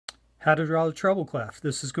How to draw the treble clef.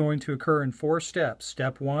 This is going to occur in 4 steps.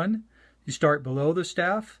 Step 1, you start below the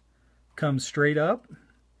staff, come straight up.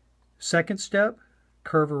 Second step,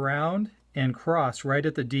 curve around and cross right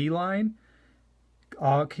at the D line.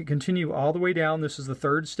 Continue all the way down. This is the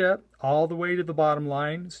 3rd step, all the way to the bottom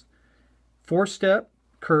lines. 4th step,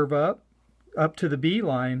 curve up to the B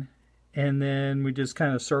line, and then we just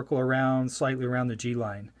kind of circle around slightly around the G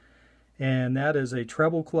line. And that is a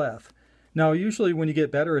treble clef. Now, usually when you get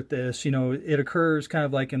better at this, it occurs kind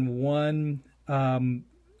of like in one motion.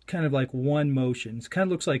 It kind of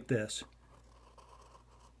looks like this.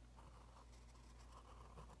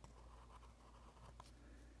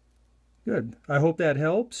 Good. I hope that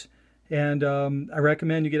helps. And I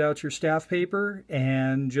recommend you get out your staff paper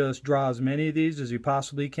and just draw as many of these as you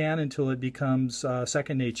possibly can until it becomes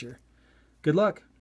second nature. Good luck.